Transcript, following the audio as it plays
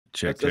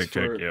Check. That's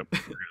Yep.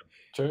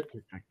 Check.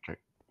 Check.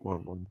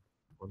 One.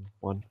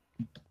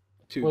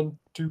 2, 1,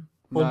 2,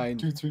 9. 1,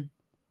 2, 3,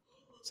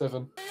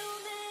 7.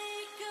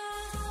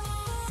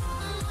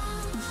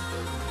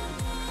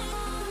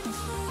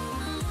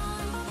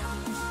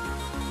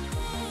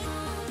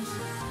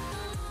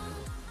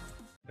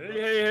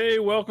 Hey,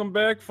 welcome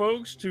back,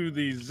 folks, to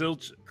the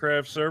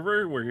Zilchcraft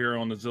server. We're here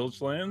on the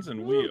Zilchlands,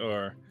 and we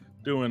are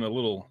doing a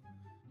little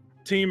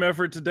team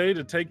effort today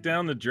to take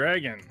down the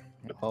dragon.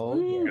 We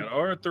got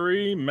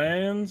R3,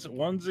 Mans,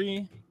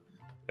 Onsie,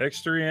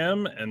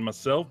 X3M, and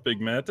myself, Big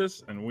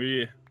Mattis, and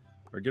we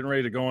are getting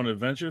ready to go on an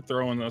adventure,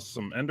 throwing us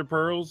some ender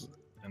pearls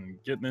and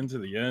getting into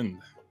the end.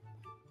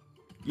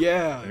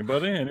 Yeah.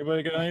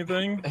 Anybody got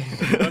anything?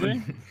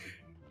 Anybody?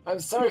 I'm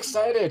so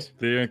excited.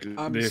 The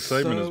excitement so is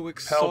palpable.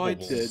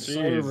 excited. So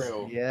Jeez.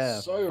 real. Yeah.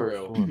 So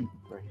real.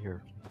 Right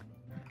here.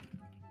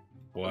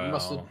 Wow.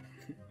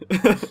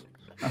 Must've-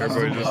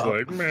 Everybody's just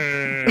like,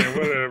 man,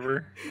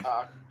 whatever.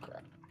 Ah,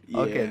 crap. Yeah.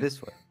 Okay, this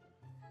way.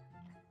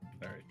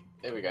 All right.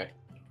 There we go.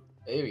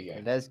 There we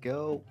go. Let's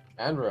go.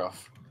 And we're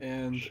off.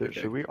 And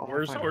Should we all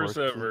Worst find horse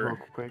horses ever. real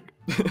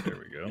quick? There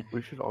we go.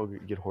 We should all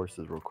get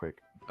horses real quick.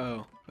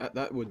 oh,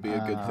 that would be a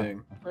good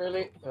thing.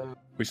 Really?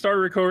 We start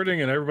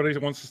recording and everybody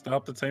wants to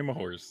stop to tame a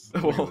horse.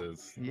 Look at Well,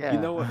 this. Yeah. You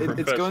know what?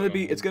 It's going to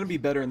be Professionals.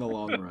 better in the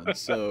long run.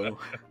 So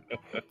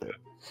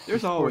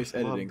there's always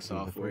Horse editing loves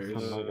me the first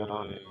softwares. time I got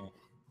on it.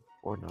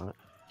 Or not.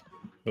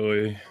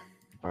 Oy.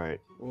 Alright,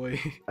 Boy.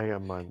 I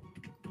got mine.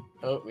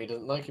 Oh, he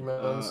doesn't like you,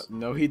 man.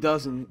 No, he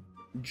doesn't.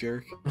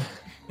 Jerk.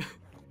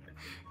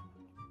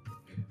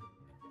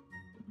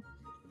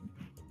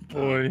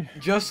 Boy.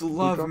 Just Who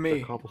love dropped me.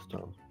 the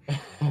cobblestone?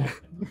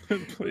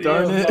 Please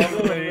Darn it.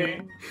 love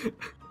me.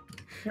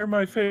 You're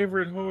my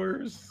favorite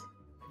horse.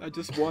 I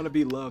just want to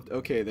be loved.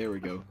 Okay, there we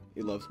go.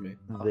 He loves me.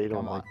 They don't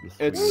come like on. this.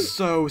 It's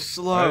so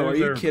slow. Are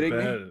you kidding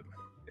me?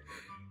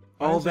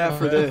 All that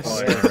for this.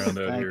 Flying around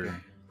out Thank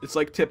here. It's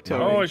like Oh, I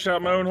tiptoeing.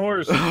 shot my own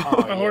horse.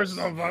 Oh, My horse is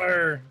yes. on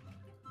fire.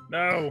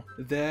 No.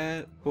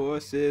 That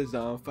horse is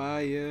on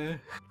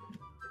fire.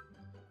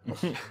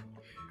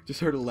 Just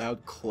heard a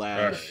loud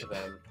clash.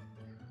 Then,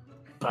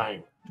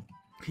 bang.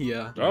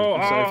 Yeah. Oh,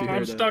 I'm sorry if you I'm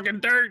heard that. stuck in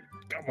dirt.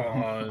 Come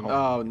on.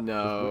 Oh With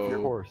your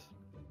no. horse.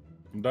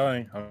 I'm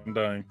dying. I'm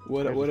dying.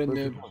 What Yeah, a just move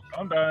your noob. horse.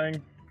 I'm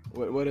dying.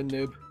 What a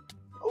noob.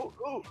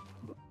 Oh.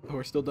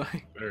 Horse still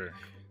dying. There.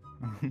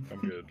 I'm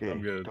good. Okay,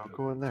 I'm good. don't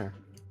go in there.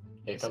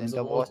 Here It's in comes the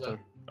the water. water.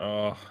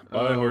 Oh,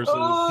 bye Oh. horses.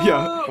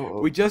 Yeah.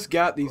 Oh. We just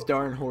got these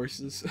darn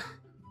horses.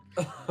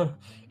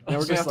 Now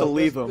we're gonna have to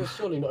leave 'em. There's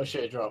surely not a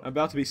shit drop. I'm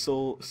about to be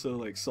so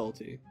like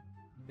salty.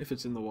 If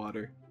it's in the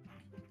water.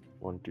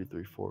 1, 2,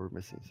 3, 4.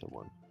 Missing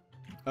someone.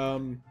 Oh,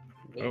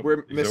 We're he's over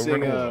in missing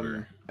the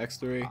water.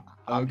 X3.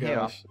 Oh I'm here.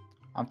 gosh.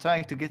 I'm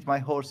trying to get my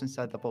horse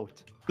inside the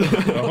boat.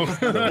 Oh.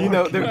 You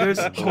know, there's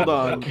hold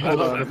on.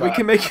 We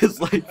can make his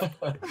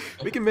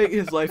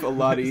life a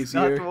lot It's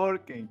easier. not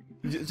working.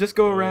 Just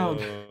go around.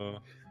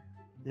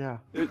 Yeah.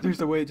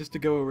 There's a way just to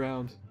go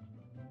around.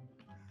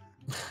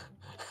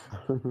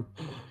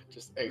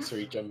 Just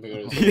X-ray jumping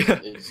on his Yeah.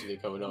 instantly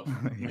coming off.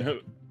 Yeah.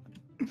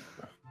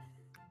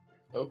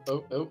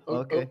 Oh.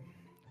 Okay.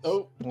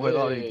 Oh. Where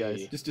are you guys?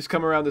 hey. Just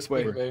come around this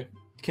way. Here we go.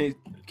 Can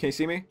you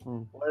see me?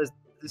 Where is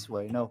this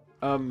way? No.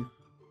 I'm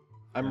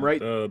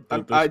right.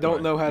 I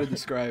don't know how to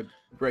describe.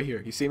 Right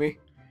here. You see me?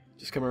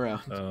 Just come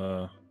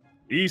around.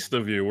 East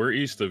of you. We're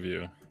east of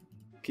you.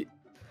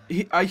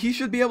 He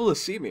should be able to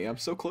see me. I'm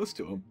so close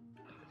to him.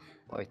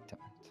 Wait.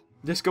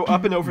 Just go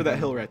up and over that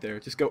hill right there.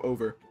 Just go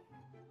over.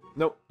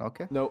 Nope.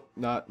 Okay. Nope.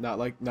 Not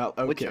Which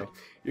okay. hill?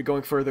 You're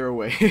going further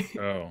away.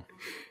 Oh.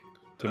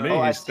 To me, Oh,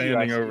 I he's see you, standing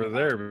I see over you.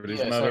 there, but he's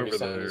Yeah, not sorry, over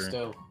standing there.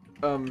 Still.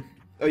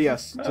 Oh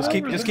yes. Just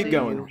keep really?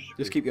 going.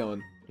 Just keep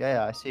going.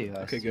 Yeah, I see you.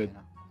 I Okay, see you good.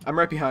 now. I'm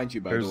right behind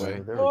you, by There's- the way.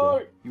 There we go.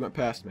 No! You went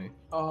past me.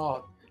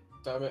 Oh,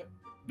 damn it.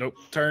 Nope.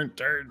 Turn.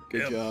 Good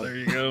Yep, job. There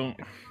you go.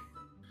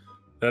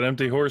 That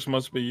empty horse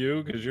must be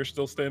you, because you're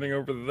still standing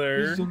over This there.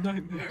 is a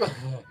nightmare.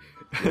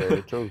 Yeah,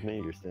 it tells me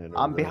you're standing.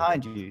 I'm over there.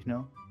 behind you,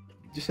 no?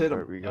 Just hit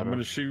Alright, him. we I'm gotta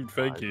gonna shoot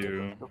fake find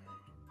you. it.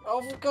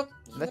 Oh, for God's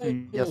Let sake.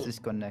 me just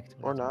disconnect.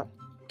 Or not.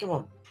 Come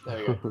on. There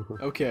we go.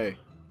 Okay.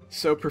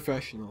 So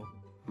professional.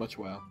 Much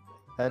wow.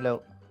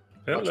 Hello.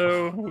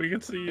 Hello. We can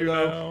see you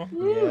Hello.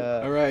 now.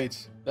 Yeah. All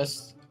right.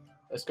 Let's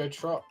go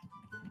trot.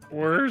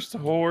 Worst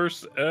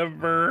horse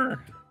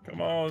ever.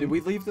 Come on. Did we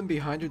leave them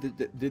behind, or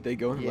did they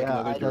go in like Yeah,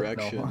 another I don't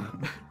direction? know.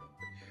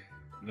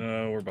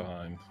 No, we're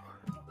behind.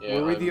 Yeah,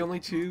 Were we I'm, the only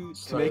two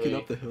to make it slowly-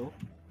 up the hill?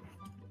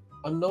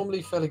 I'm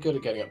normally fairly good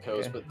at getting up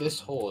hills, Okay. but this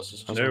horse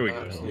is just There we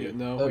go. absolute- Yeah,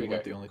 no, There we we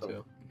weren't go. the only Cool.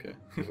 two. Okay.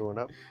 We're going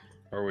up.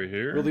 Are we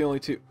here? We're the only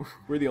two.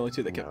 We're the only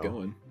two that kept No.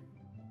 going.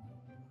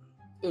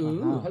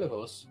 Ooh, Uh-huh. hello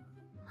horse.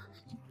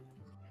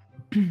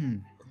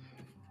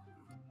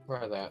 Where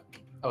are they at?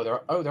 Oh,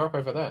 they're up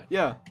over there.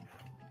 Yeah.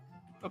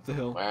 Up the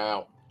hill.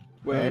 Wow.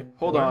 Wait,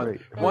 hold Wait, on.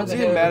 wait. Onsie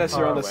and Mattis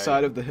are on the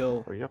side of the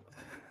hill. Hurry up.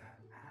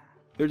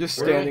 They're just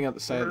Where? standing at the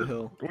side of the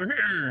hill. We're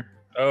here.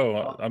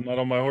 Oh, I'm not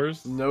on my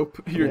horse? Nope.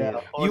 Yeah, You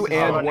horse is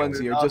and running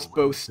Onsie are just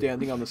both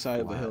standing on the side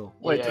of the hill.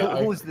 Wait, Yeah,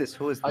 who is this?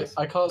 Who is this?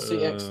 I can't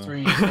see Uh,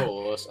 X3's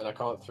horse, and I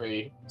can't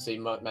see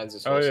Man's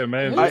horse. Oh, yeah,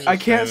 man. Who's- I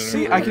can't standing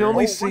see. over I can here.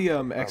 only Oh, see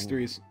Who's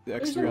X3's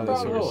on on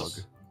his the horse.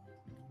 horse?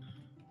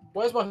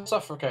 Where's my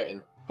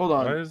suffocating? Hold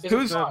Why on. is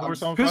Whose that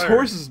horse on whose fire?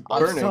 horse is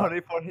I'm burning?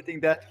 sorry for hitting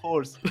that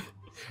horse.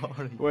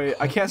 Sorry. Wait,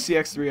 I can't see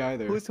X3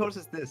 either. Whose horse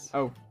is this?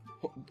 Oh,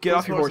 get whose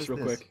off your horse horse is real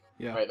this? quick.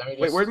 Yeah. Wait, let me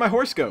just... Wait, where'd my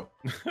horse go?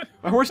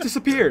 My horse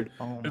disappeared.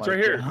 Oh It's my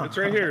right here. God. It's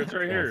right here. It's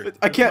right here.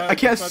 I can't- I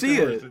can't it's not see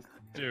your it. horse,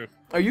 it's you.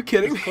 Are you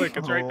kidding Just me? click.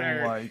 It's right Oh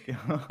there. my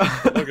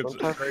God. Look, it's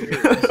right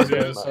here. This is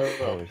Yeah. going so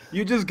well.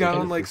 You just got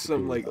Okay. on like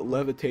some like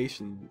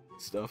levitation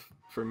stuff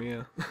for me.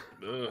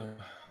 Ugh,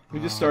 We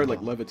just started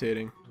like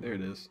levitating. There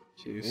it is.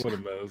 Jeez. what a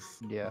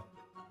mess. Yeah.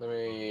 Let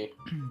me...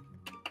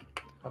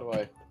 How do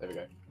I... There we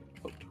go.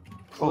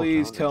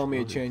 Please found it, tell me it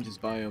found it. changes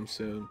biome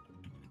soon.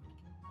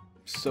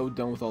 So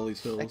done with all these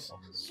hills.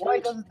 Why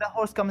doesn't the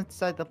horse come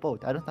inside the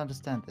boat? I don't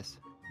understand this.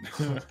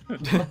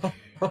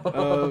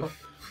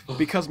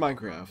 Because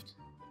Minecraft.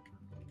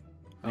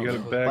 You gotta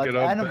Oh, back But it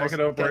up. Back animals it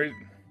up get- right.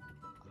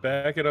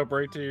 Back it up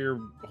right to your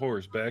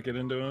horse. Back it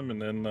into him,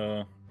 and then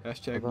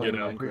Hashtag Although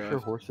Get out. I'm pretty sure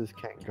Minecraft. horses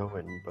can't go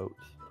in boats.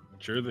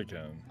 sure they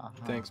can. Uh-huh.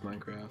 Thanks,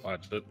 Minecraft.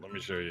 Watch it. Let me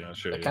show you. I'll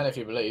show I you. can if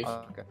you believe.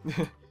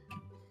 Okay.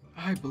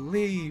 I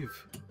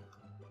believe.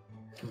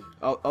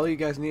 All you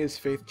guys need is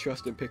faith,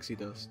 trust, and pixie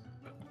dust.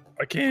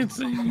 I can't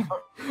see.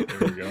 There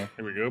we go.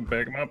 Here we go.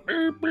 Back them up.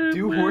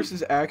 Do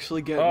horses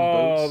actually get in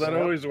Oh, boats? that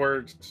always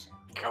works.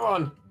 Come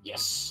on!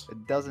 Yes!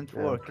 It doesn't Yeah,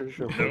 I'm work. pretty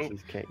sure Nope.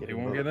 horses can't get They in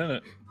won't boats. get in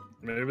it.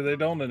 Maybe they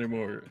don't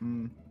anymore.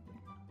 Mm.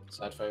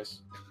 Sad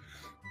face.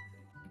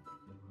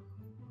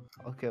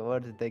 Okay, where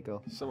did they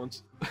go?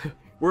 Someone's.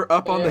 We're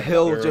up on the Yeah,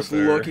 hill, they're just up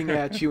there. looking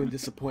at you in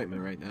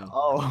disappointment right now.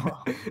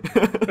 Oh.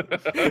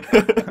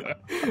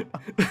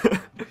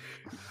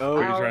 Oh,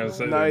 What are you trying to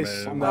say there,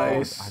 nice, man?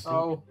 nice. I think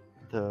Oh,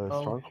 the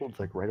Oh. stronghold's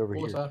like right over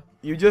here. water.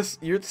 You're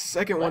the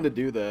second one to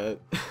do that.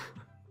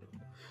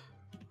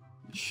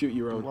 Shoot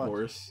your own What?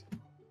 horse.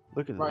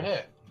 Look at Right this.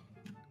 here.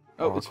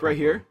 Oh, Oh, it's crap. right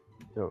here.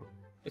 Yo,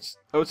 It's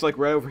like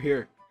right over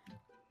here.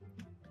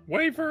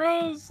 Wait for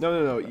us. No,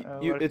 no, no.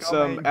 We're It's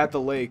coming. at the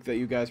lake that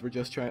you guys were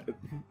just trying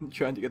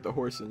to get the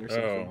horse in or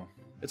something. Oh.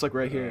 It's like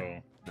right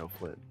here. Oh. no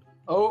Flint.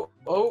 Oh,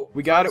 oh.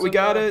 We got it. We Some,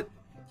 got it.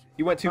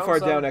 You went too found far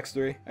some- down,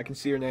 X3. I can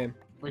see your name.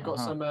 We got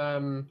Uh-huh. some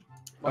Oh,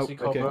 mossy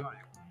okay. cobble.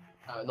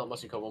 Not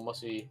mossy cobble,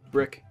 mossy.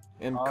 Brick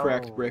and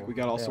cracked brick. Oh, We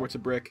got all yeah. sorts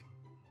of brick.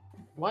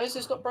 Why is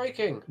this not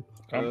breaking?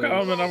 I'm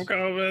coming. I'm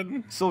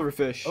coming.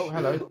 Silverfish. Oh,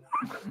 hello.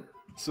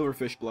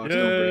 Silverfish blocks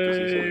don't break as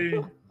easily.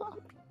 Yay.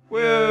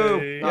 Whoa!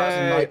 Yay. Yay!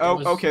 That's Oh,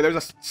 nice. okay. There's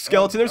a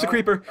skeleton. There's a Oh,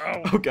 creeper.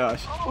 oh. Oh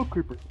gosh. Oh,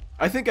 creeper.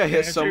 I think I hit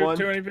Can't shoot someone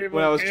too many people,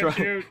 when I was can't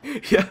trying.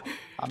 shoot. Yeah.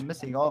 I'm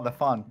missing all the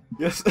fun.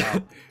 Yes.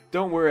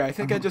 Don't worry. I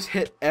think I just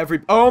hit every.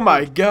 Oh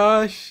my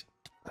gosh.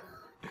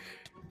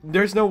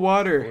 There's no Are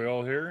water. we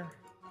all here?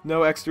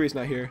 No, X3's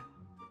not here.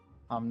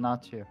 I'm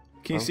not here.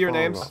 Can you I'm see your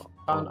falling names?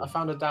 off. I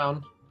found a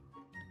down.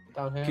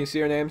 Down here. Can you see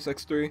your names,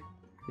 X3?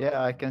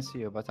 Yeah, I can see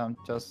you, but I'm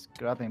just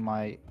grabbing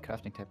my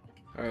crafting table.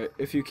 All right.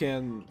 If you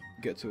can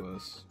get to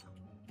us,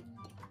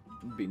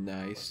 it'd be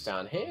nice.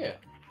 Down here.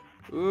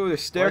 Ooh, there's Where's the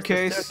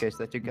staircase. staircase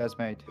that you guys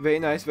made. Very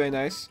nice. Very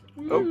nice.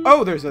 Oh,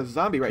 oh, there's a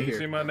zombie right Can you see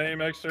here. my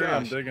name extra?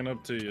 I'm Gosh. digging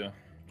up to you.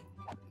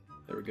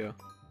 There we go.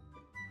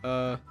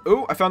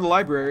 Oh, I found the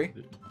library.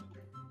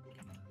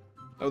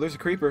 Oh, there's a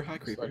creeper. Hi,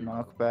 creeper.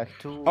 Knock back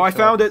 2. Oh, I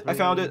found it. I three,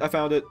 found it. I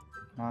found it.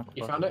 knock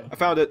You back- found it? I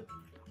found it.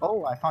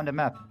 Oh, I found a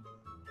map.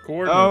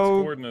 Coordinates.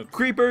 Oh, Coordinates.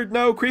 creeper.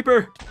 No,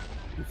 creeper.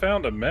 You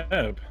found a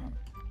map.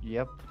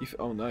 Yep.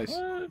 Oh, nice.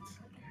 What?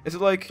 Is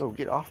it like So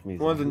get off me.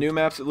 one of the zombie. new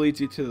maps that leads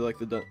you to like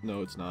the?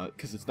 No, it's not,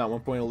 because it's not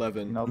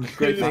 1.11. Nope.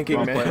 Great Not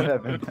thinking, man.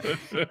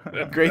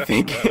 1.11. Great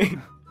thinking.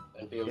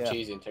 And be all Yeah.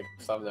 cheesy and take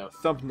a thumbnail.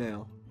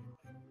 Thumbnail.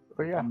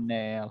 Oh yeah.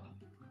 Nail.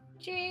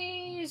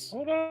 Cheese!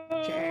 Hold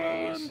on.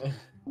 Cheese!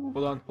 Hold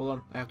on, hold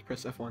on. I have to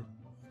press F1.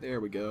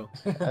 There we go.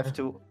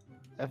 F2.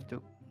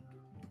 F2.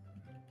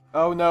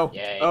 Oh no.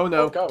 Yay. Oh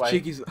no. Oh, go away.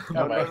 Cheeky's.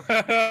 Go away.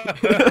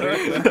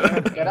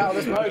 Get out of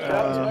this mode, get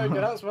out of this mode,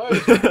 get out of this mode!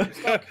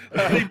 Stuck.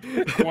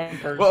 One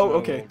person. Whoa,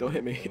 okay, don't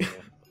hit me.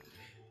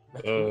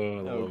 Oh, I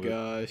Oh love it.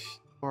 gosh.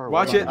 Far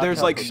Watch away. it.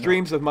 There's like helping you.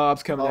 streams of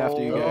mobs coming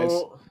after you guys.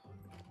 Oh,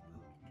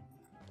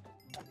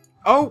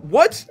 Oh,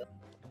 what?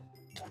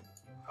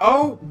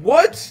 Oh,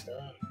 what?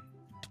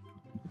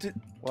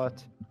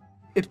 What?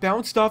 It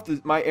bounced off the.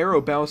 My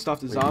arrow bounced off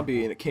the Wait,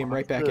 zombie and it came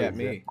right What's back the at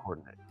me. exact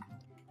coordinate?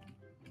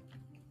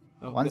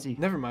 Oh, Onsie.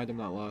 never mind. I'm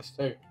not lost.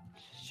 so,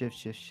 Shift,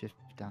 shift, shift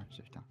down,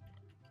 shift down.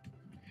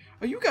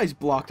 Oh, you guys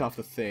blocked off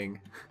the thing.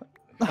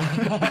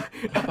 I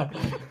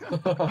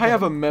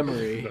have a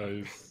memory.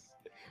 Nice.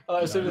 oh,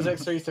 as soon as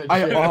X3 said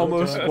I shit,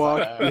 almost was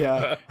walked.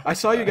 Yeah, I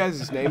saw you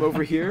guys' name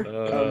over here,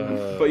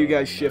 but you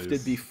guys shifted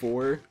nice.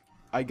 before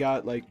I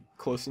got like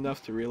close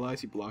enough to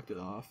realize you blocked it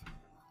off.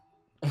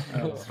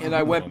 Nice. And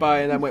I went by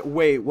and I went,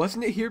 wait,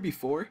 wasn't it here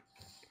before?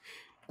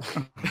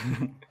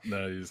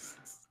 Nice.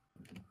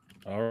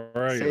 All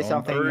right. Say on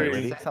something.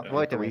 three. Say something.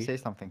 Wait a minute. Say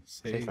something.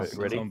 Say something.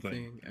 Ready?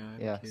 something. I'm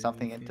Yeah,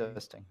 something kidding.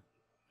 interesting.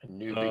 A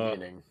new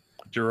beginning.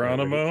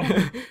 Geronimo.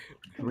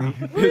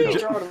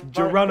 Ge-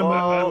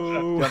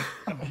 Geronimo.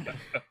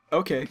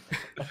 Okay.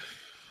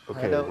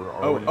 Okay, Hello. we're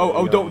Oh,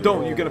 already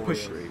don't. You're gonna Oh,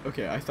 push. great.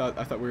 Okay, I thought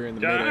we were in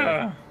the middle.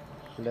 Yeah.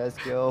 Let's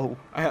go.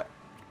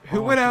 Who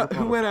Oh, went I out? should've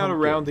Who brought went a out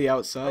pumpkin. around the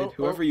outside? Oh,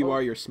 Whoever oh, you oh.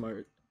 are, you're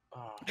smart.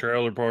 Oh,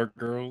 Trailer park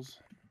girls.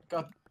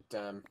 God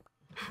damn.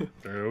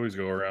 They always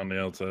go around the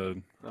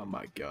outside. Oh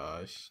my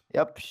gosh.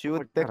 Yep,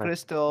 shoot the God, I-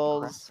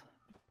 crystals.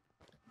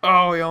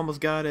 Oh, he almost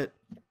got it.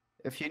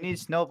 If you need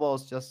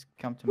snowballs, just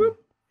come to me.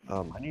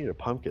 I need a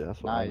pumpkin.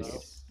 That's what I need.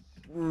 Nice.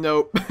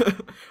 Nope.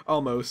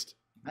 Almost.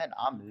 Man,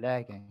 I'm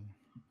lagging.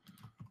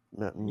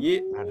 Yeah.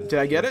 That Did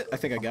I get is- it? I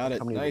think I got it.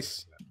 How many-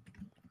 Nice.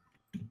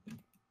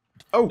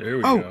 Oh, There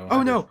we oh, go.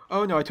 oh no.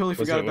 Oh no, I totally Was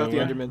forgot it about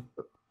the over? Enderman.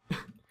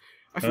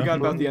 I forgot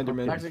about the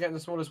Enderman. Actually getting the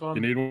smallest one.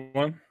 You need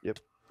one?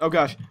 Oh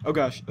gosh, oh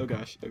gosh, oh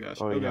gosh, oh gosh,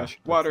 Oh, oh yeah. gosh.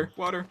 Water,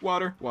 water,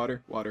 water,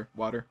 water, water,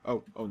 water.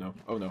 Oh, oh no,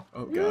 oh no,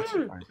 oh gosh.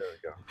 All right, there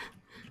we go.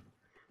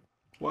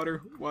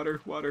 Water,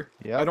 water, water.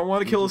 Yeah. I don't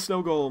want to kill the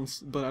snow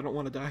golems, but I don't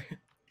want to die.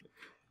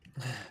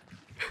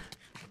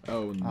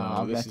 Oh no,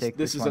 I'm gonna take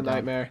this this is a one down.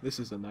 nightmare. This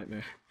is a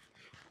nightmare.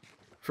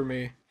 For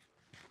me.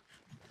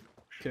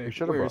 Okay, We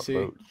should've where brought is he?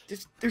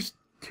 boats. There's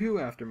two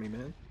after me,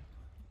 man.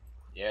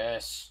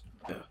 Yes.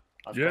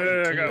 I've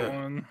Yeah, I two. got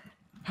one.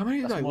 How many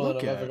did That's I more than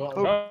look I've at? ever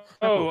gotten.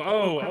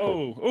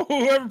 Oh,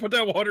 whoever put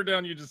that water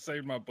down, you just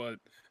saved my butt.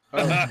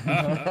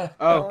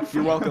 Oh,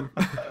 you're welcome.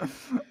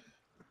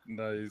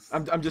 Nice.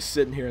 I'm just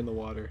sitting here in the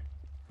water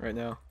right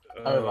now.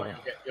 Oh, right.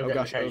 You'll Oh get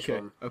gosh, the cage okay,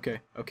 one.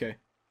 okay.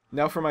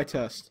 Now for my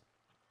test.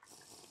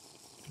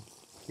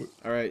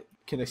 Alright,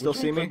 can they still Which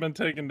see ones me? have been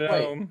taken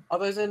down? Wait, are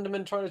those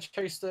Endermen trying to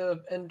chase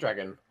the End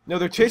Dragon? No,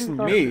 they're chasing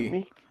Who shot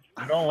me.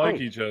 They don't like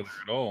Hi. each other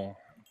at all.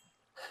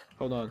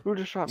 Hold on. Who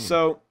just shot me?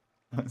 So,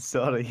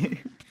 Sorry.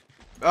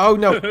 oh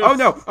no, oh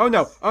no, oh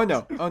no, oh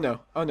no, oh no,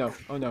 oh no,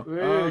 oh no. Ooh,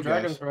 Oh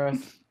Dragon's gosh.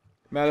 Breath.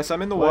 Mattis,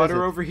 I'm in the What is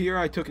water it? over here.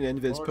 I took an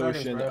invis More Dragon's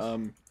potion.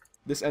 Breath.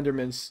 This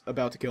Enderman's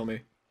about to kill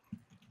me.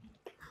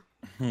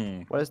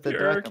 What is the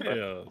Pure dragon?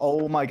 chaos.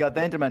 Oh my god,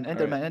 the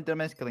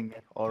Enderman's killing me.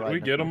 Did Alright.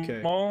 we get them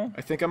Okay. all?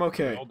 I think I'm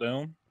okay. All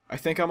down? I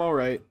think I'm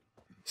alright.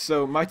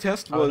 So my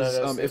test Oh, no, was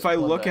there's if I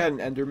one look there. at an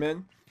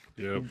Enderman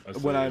Yep. I see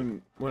when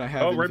it. I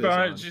have Oh, right invis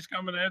behind. on. She's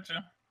coming at you.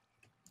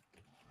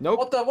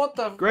 Nope. What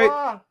the? Great.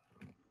 Ah!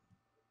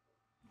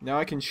 Now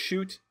I can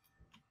shoot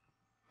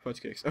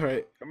fudge cakes.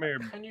 Alright. Come here,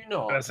 Can you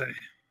not? Bessie.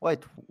 Wait,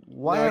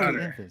 why No, are you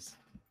no. in this?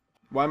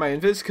 Why am I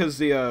invis? Because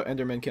the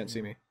Enderman can't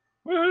see me.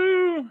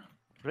 Woohoo!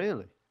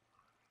 Really?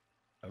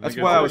 That's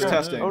think why it's I was okay.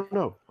 testing. Oh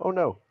no! Oh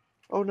no!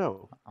 Oh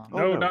no! Oh, Oh,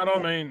 No, no. not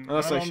on me.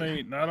 Unless Not I on should-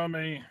 me. Not on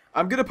me.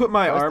 I'm gonna put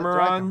my Where's the armor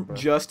dragon, on bro?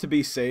 just to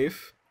be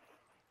safe.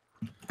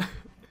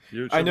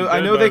 You I should know- be I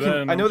dead know by they can-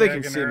 then. I know I'm they can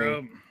jacking see her me.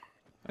 up.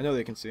 I know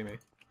they can see me.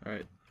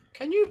 Alright.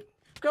 Can you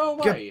go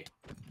away?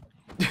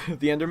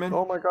 The Enderman?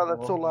 Oh my god,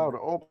 that's so loud!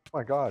 Oh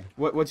my god,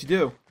 What'd you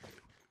do?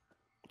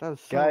 that is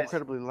so Guys.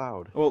 incredibly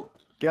loud. Well,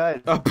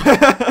 Guys, up.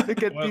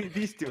 look at Well-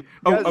 these two.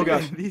 Oh, Guys, oh look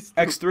at gosh. these two.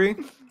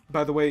 X3.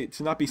 By the way,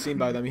 to not be seen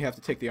by them, you have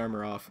to take the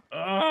armor off.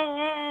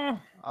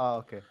 Ah! Oh,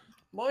 okay.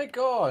 My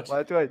God.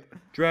 Wait.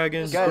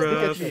 Dragon's Guys, Guys, look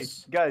breath. at me.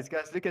 Guys,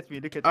 look at me.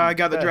 Look at me. I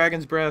got the Guys.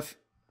 dragon's breath.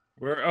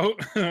 Where? Oh.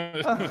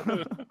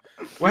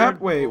 What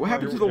happened? Wait, what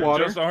happened to the You're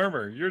water? just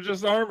armor. You're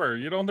just armor.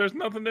 You don't. There's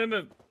nothing in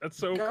it. That's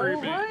so Go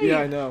creepy. away. Yeah,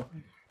 I know.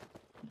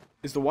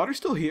 Is the water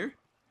still here?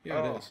 Yeah,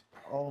 Oh. it is.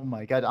 Oh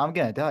my god, I'm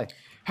gonna die.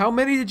 How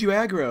many did you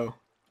aggro?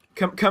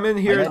 Come in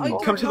here. I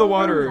Come to the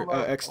water, Oh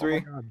my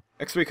X3. god.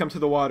 X3, come to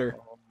the water.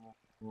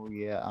 Oh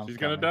yeah, I'm She's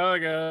gonna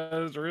coming. die,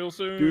 guys, real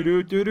soon. Doo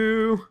doo doo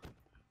doo.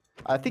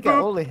 I think I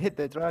only hit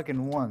the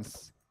dragon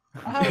once.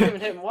 I haven't even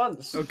hit him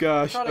once. Oh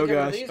gosh. trying to Oh get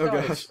rid of gosh. these Oh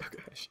guys. gosh. Oh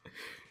gosh.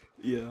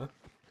 Yeah.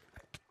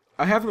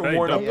 I haven't Hey,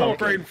 worn a don't walk right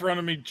pumpkin. in front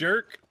of me,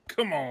 jerk.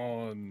 Come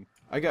on.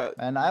 I got.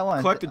 And I want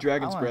Collect the I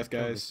dragon's wanna breath,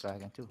 kill this guys.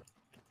 Dragon too.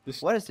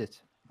 This- What is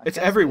it? I It's can't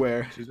see it.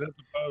 everywhere. She's at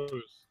the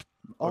pose.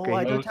 Oh, Okay,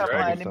 I no don't have my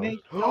dragon enemy.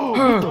 Huh.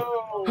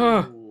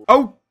 Oh.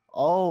 Oh,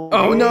 Oh.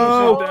 Oh,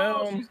 no. Sit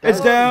down.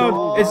 it's down.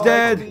 Oh, It's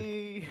dead.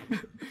 me.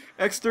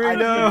 X3, I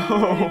didn't do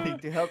no. anything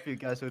to help you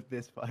guys with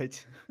this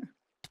fight.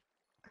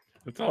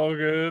 It's all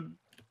good.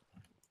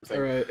 All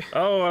right.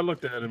 Oh, I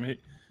looked at him.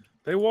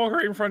 They walk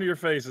right in front of your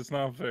face. It's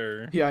not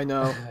fair. Yeah, I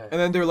know. And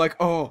then they're like,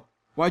 "Oh,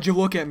 why'd you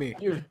look at me?"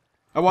 You,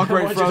 I walked right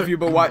in Why'd front you- of you,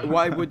 but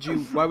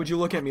why would you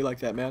look at me like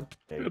that, man?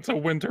 It's a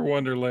winter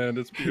wonderland.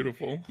 It's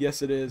beautiful.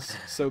 Yes, it is.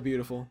 So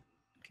beautiful.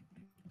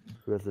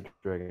 Who has the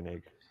dragon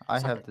egg? I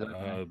have the.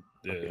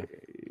 Yeah. Okay.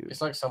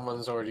 it's like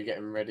someone's already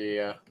getting ready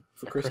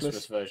For a Christmas?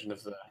 Christmas version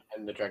of the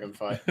End the Dragon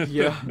fight.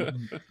 Yeah.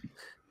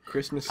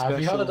 Christmas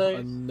Happy special. holidays.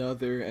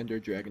 Another Ender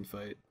Dragon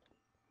fight.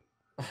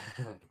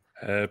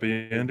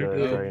 Happy The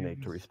Ender dragon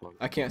egg to respawn.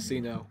 I can't see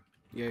now.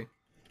 Yay.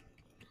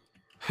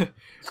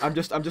 I'm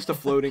just a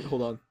floating.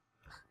 Hold on.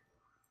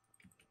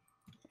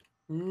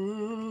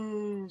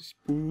 Ooh.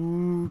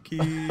 Spooky.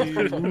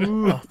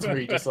 Oh,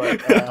 three just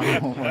like.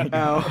 Oh my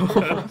Ow.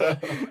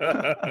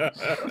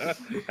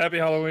 Happy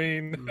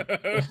Halloween.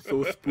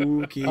 So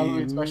spooky.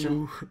 Halloween special.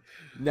 Ooh.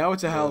 Now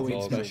it's a That's Halloween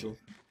awesome. special.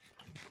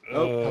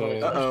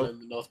 Halloween Uh-oh. special in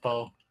the North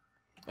Pole.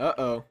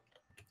 Uh-oh.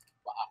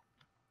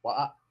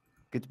 What?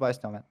 Goodbye,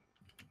 snowman.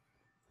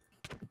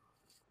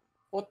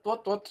 What?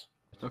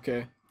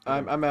 Okay.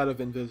 I'm out of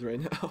invis right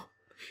now.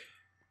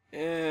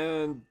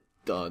 And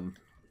done.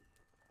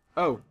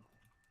 Oh.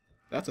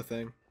 That's a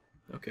thing.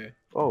 Okay.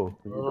 Oh,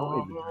 you don't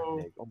need the dragon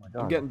egg. Oh my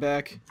god. I'm getting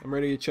back. I'm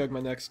ready to chug my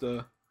next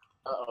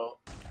Uh-oh.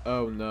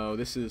 Oh no,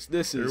 this is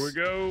Here we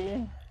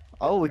go.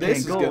 Oh, we This can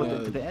is go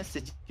gonna- to the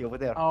institute over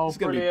there. Oh, this is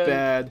gonna brilliant. be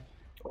bad.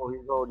 Oh,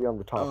 he's already on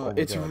the top. Oh my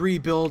It's god.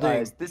 rebuilding.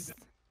 Guys, this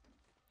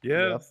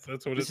Yes,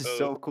 that's what this it is does.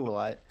 so cool.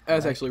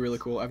 That's actually really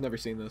cool. I've never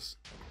seen this.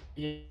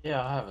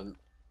 Yeah, I haven't.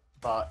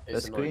 But The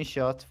it's annoying.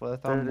 screenshot for the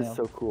That thumbnail. is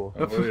so cool.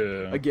 Oh,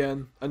 yeah.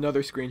 Again,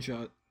 another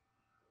screenshot.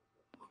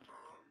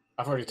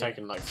 I've already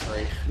taken like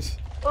 3.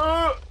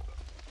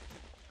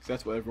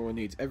 That's what everyone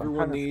needs. kinda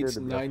Everyone scared needs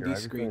to be up here. 90 I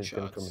just think it's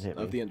gonna come and screenshots hit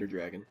of me. the Ender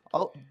Dragon.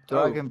 Oh,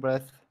 dragon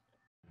breath.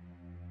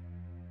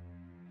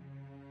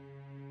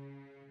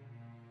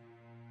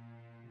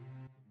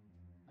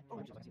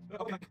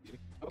 Okay.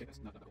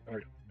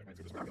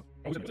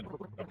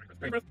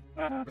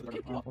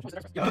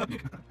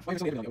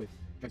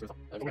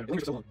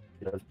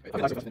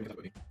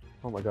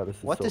 Oh my god, this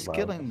is What so is loud.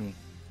 killing me?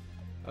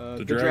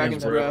 The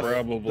dragon's breath, the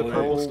probably.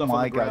 purple Oh stuff on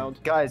my the god, ground.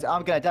 guys,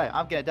 I'm gonna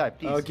die.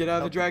 Please. Oh, get out of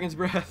the help dragon's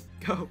breath.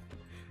 Go. me.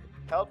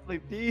 Help me,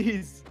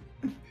 please.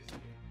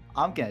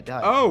 I'm gonna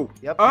die. Oh.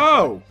 Yep.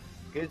 Oh.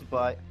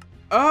 Goodbye.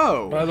 By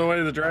Oh. the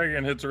way, the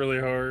dragon hits really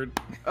hard.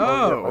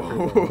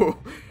 Oh.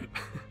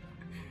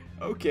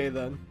 Okay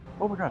then.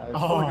 Oh my god.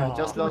 Oh, I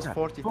just oh my lost god.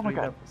 43 Oh my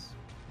god. levels.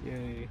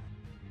 Yay.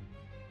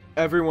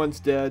 Everyone's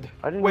dead.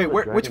 I didn't Wait, know the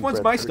which dragon one's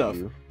breath my hurt stuff?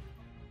 you.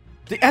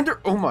 The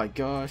Ender. Oh my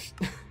gosh.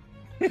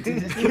 Why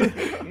This is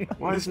there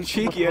so much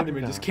cheeky lag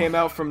Enderman now? just came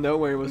out from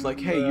nowhere and was like,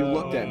 "Hey, you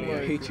looked at me.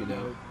 I hate you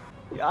now."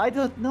 I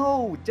don't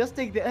know. Just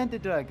take the ender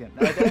dragon.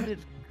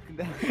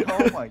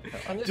 Oh my god.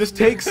 And this Just is-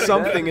 take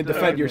something and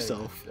defend Dragon.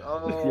 yourself. The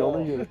Oh.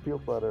 only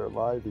people that are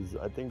alive is,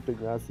 I think, Big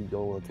Nasty the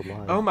only one's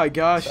alive. Oh my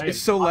gosh, Same. it's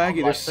so I'm laggy.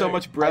 like There's so too.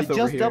 much I breath over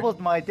just here. doubled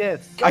my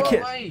death. Go I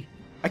can't- away.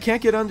 I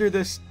can't get under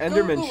this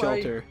Enderman away.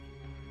 shelter.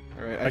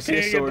 All right, I I see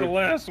a can't get sword. the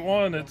last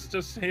one. It's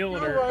just healing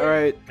Go her. away. All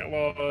right, Come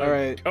on. all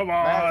right. Come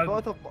Man,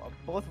 on.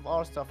 both of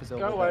our stuff is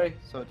over Go away. there.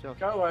 So just.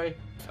 Go away.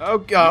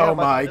 Oh, Yeah, oh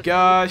but my the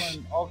gosh. first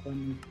one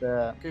opened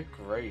the- Good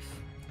grief.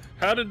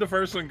 How did the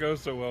first one go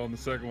so well and the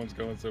second one's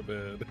going so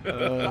bad?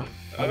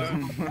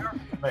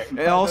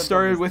 It all don't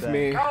started with understand.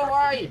 me. Go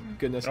away.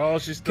 Goodness. Oh,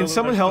 she's still. Can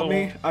someone there's help still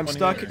me? I'm one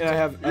stuck here. and I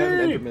have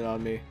an Yay! Enderman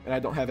on me and I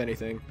don't have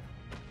anything.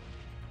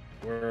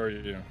 Where are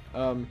you?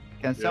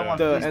 Can someone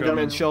The please Enderman tell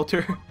me-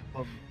 shelter.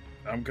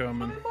 I'm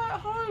coming. I'm at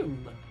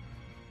home.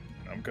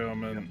 I'm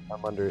coming.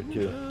 I'm under it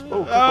too.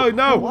 Oh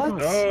no!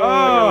 What? Oh,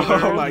 Oh, there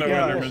is my no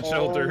gosh. Enderman Oh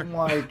shelter.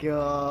 my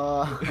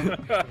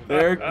god.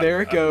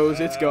 There it goes.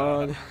 It's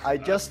gone. I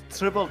just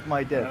tripled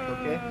my death,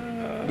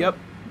 okay? Yep.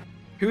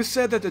 Who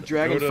said that the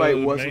dragon Go to fight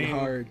the wasn't main-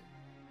 hard?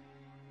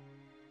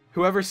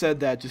 Whoever said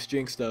that just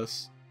jinxed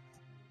us.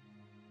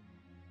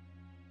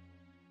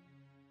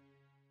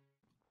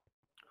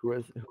 Who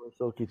is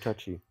Silky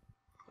Touchy?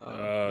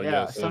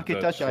 Yeah, Silky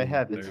Touchy, I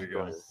have it. There you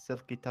go.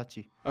 Silky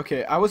Touchy.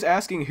 Okay, I was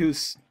asking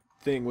whose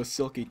thing was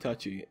Silky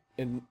Touchy,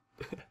 and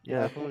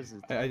Yeah. Who is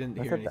it? I didn't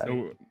I hear said that.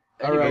 anything.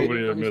 No, All right.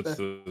 Nobody admits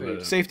to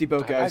that. Safety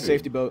boat, guys. I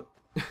Safety boat.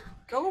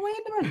 Go away,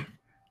 Enderman.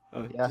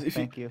 Yeah, if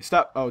thank you.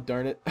 Stop. Oh,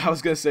 darn it. I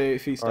was going to say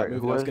if he stopped Alright,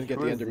 moving, I was going to get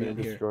the Enderman in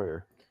here.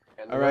 Destroyer?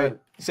 All right.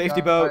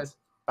 Safety boat. Guys,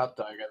 bad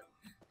dog again.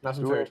 Have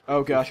some Who- food.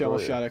 Oh, gosh. I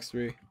almost Destroyer. shot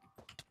X3.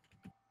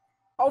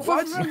 Oh,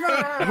 What? what?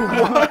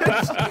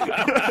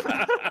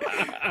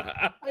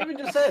 I even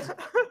just said.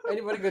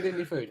 Anybody got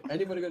any food?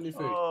 Anybody got any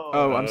food?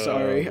 Oh, I'm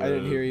sorry. I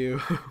didn't man. hear you.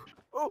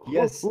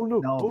 Yes. Oh no!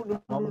 No. Oh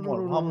no! One more.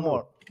 no, One no,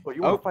 more. Oh,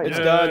 you Oh, wanna fight? it's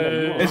Yay. done.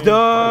 It's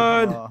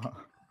done.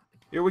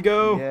 Here we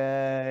go.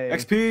 Yay.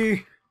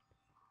 XP.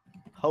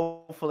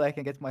 Hopefully I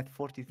can get my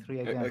 43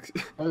 again.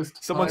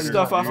 Someone's Oh,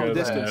 stuff off You in the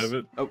guys distance. have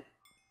it. Oh,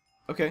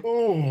 okay.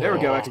 Oh, There we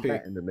go, That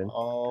XP. Enderman.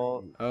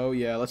 Oh, Oh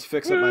yeah, let's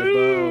fix up my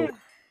bow.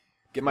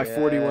 Get my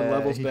 41 Yay.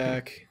 levels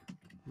back.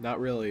 Not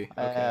really.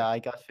 Okay. I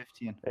got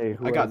 15. Hey,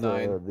 who I got has,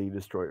 9. the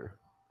destroyer?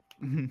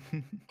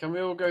 Can we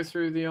all go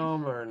through the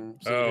armor and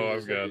see Oh,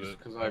 I've got it.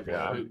 Because I've Okay,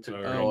 I'm hope to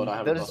sorry. God I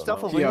haven't There's got stuff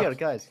enough. over Yeah. here,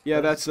 guys. Yeah,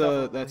 There's that's stuff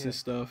over that's here. his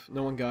stuff.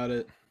 No one got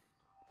it.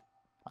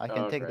 I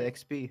can take the Okay.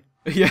 XP.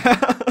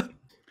 Yeah.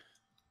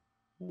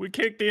 We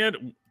kicked the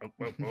end.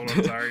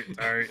 Hold on,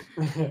 sorry.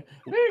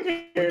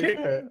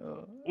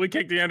 We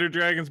kicked the Ender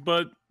Dragon's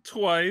butt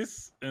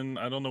twice, and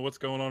I don't know what's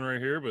going on right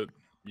here, but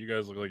you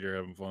guys look like you're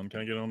having fun.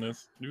 Can I get on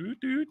this?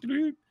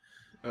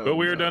 But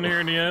we are done here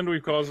in the end.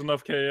 We've caused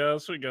enough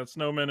chaos. We got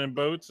snowmen and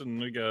boats, and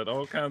we got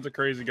all kinds of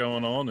crazy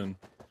going on. And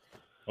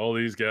all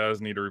these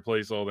guys need to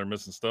replace all their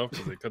missing stuff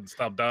because they couldn't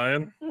stop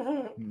dying.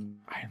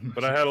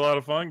 But I had a lot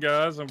of fun,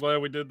 guys. I'm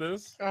glad we did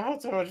this. I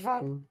had so much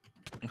fun.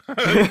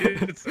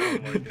 It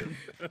sounds like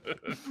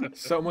it.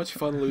 So much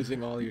fun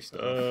losing all your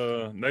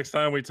stuff. Next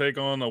time we take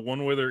on a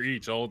one wither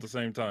each all at the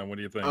same time. What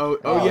do you think? Oh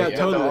Oh, yeah, yeah,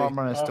 totally.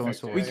 Armor and stone Perfect,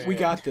 sword. We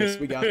got this.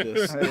 We got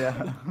this.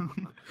 Yeah.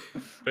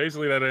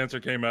 Basically, that answer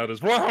came out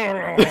as. All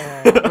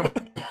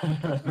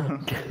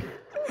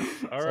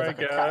right,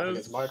 guys.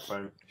 His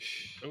microphone.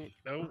 Oh,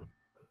 no,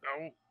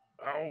 no,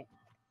 no.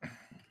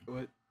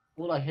 What?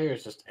 All I hear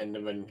is just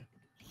Enderman.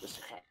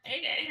 Just.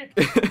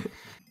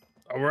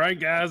 All right,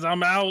 guys,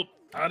 I'm out.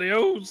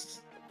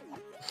 Adios.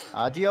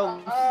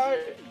 Adios. Bye.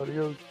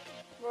 Adios.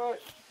 Bye.